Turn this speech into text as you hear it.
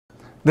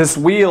this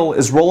wheel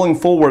is rolling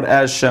forward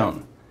as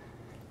shown.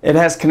 It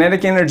has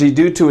kinetic energy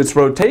due to its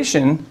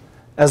rotation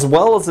as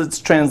well as its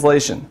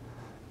translation.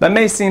 That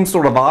may seem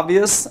sort of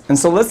obvious, and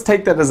so let's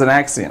take that as an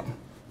axiom,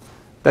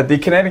 that the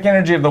kinetic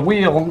energy of the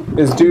wheel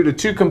is due to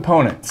two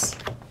components.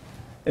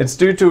 It's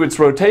due to its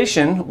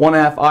rotation,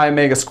 1/2 I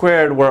omega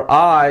squared, where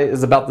I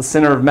is about the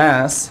center of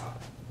mass.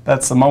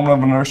 That's the moment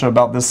of inertia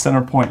about this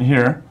center point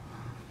here,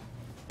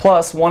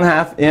 plus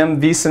 1/2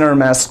 mv center of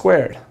mass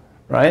squared,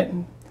 right?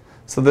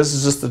 So this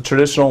is just the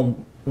traditional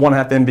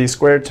 1/2 mv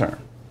squared term.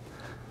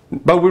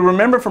 But we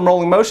remember from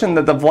rolling motion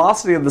that the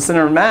velocity of the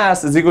center of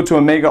mass is equal to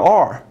omega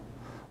r,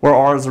 where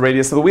r is the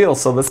radius of the wheel.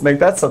 So let's make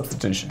that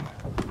substitution.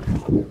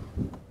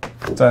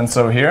 And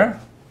so here,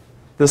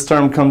 this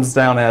term comes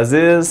down as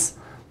is,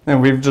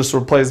 and we've just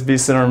replaced v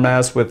center of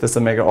mass with this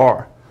omega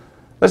r.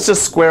 Let's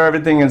just square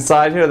everything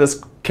inside here. Let's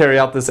carry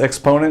out this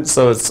exponent,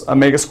 so it's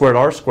omega squared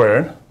r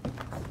squared.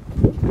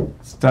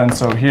 It's done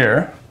so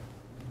here.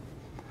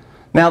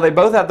 Now they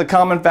both have the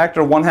common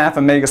factor 1/2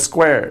 omega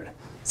squared.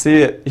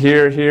 See it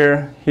here,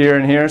 here, here,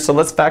 and here. So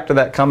let's factor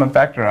that common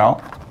factor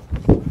out.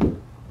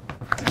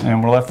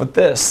 And we're left with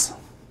this.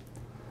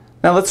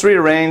 Now let's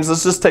rearrange.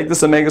 Let's just take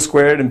this omega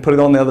squared and put it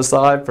on the other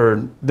side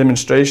for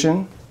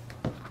demonstration.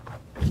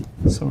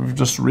 So we've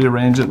just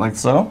rearranged it like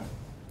so.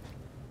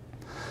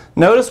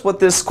 Notice what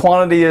this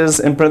quantity is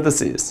in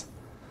parentheses.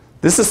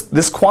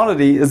 This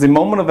quantity is the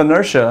moment of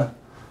inertia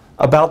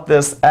about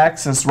this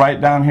axis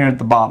right down here at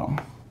the bottom.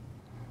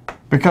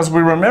 Because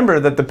we remember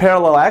that the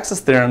parallel axis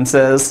theorem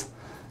says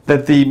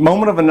that the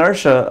moment of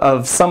inertia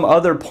of some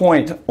other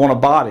point on a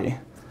body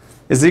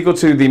is equal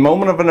to the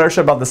moment of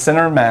inertia about the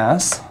center of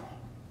mass,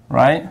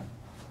 right,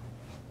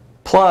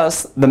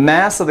 plus the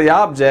mass of the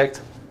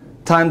object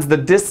times the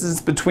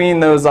distance between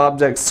those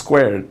objects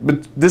squared,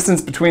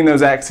 distance between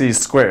those axes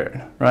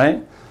squared,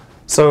 right?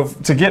 So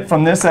to get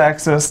from this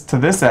axis to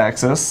this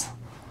axis,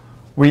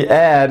 we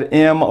add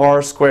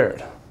mr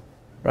squared,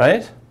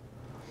 right?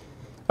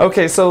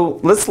 Okay, so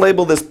let's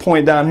label this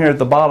point down here at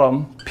the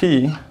bottom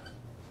P.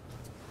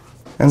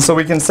 And so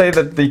we can say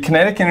that the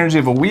kinetic energy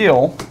of a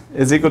wheel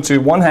is equal to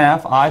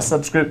 1/2 I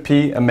subscript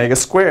P omega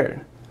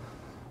squared.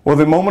 Well,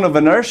 the moment of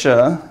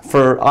inertia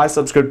for I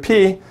subscript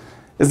P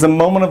is the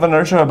moment of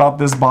inertia about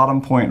this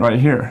bottom point right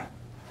here.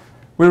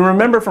 We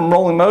remember from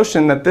rolling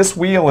motion that this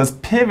wheel is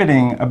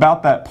pivoting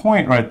about that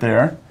point right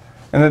there,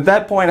 and that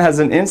that point has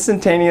an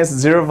instantaneous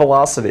zero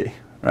velocity,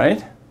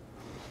 right?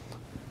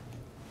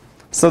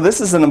 So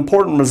this is an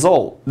important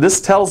result.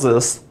 This tells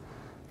us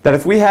that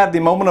if we have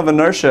the moment of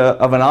inertia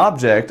of an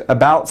object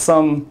about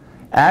some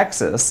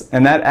axis,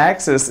 and that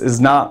axis is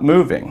not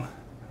moving,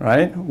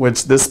 right,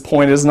 which this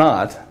point is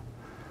not,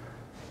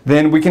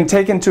 then we can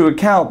take into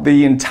account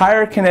the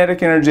entire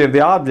kinetic energy of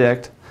the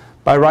object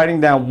by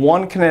writing down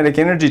one kinetic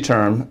energy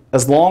term,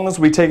 as long as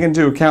we take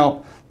into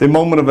account the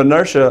moment of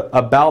inertia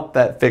about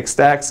that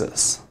fixed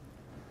axis.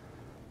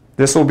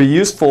 This will be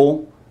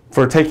useful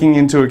for taking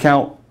into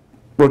account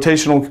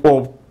rotational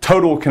or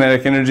total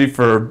kinetic energy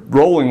for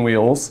rolling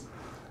wheels,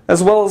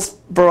 as well as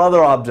for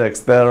other objects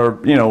that are,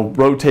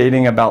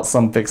 rotating about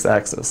some fixed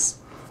axis.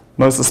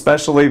 Most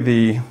especially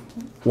the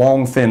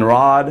long thin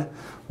rod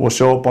will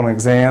show up on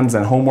exams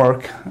and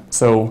homework,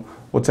 so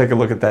we'll take a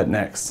look at that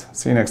next.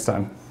 See you next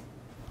time.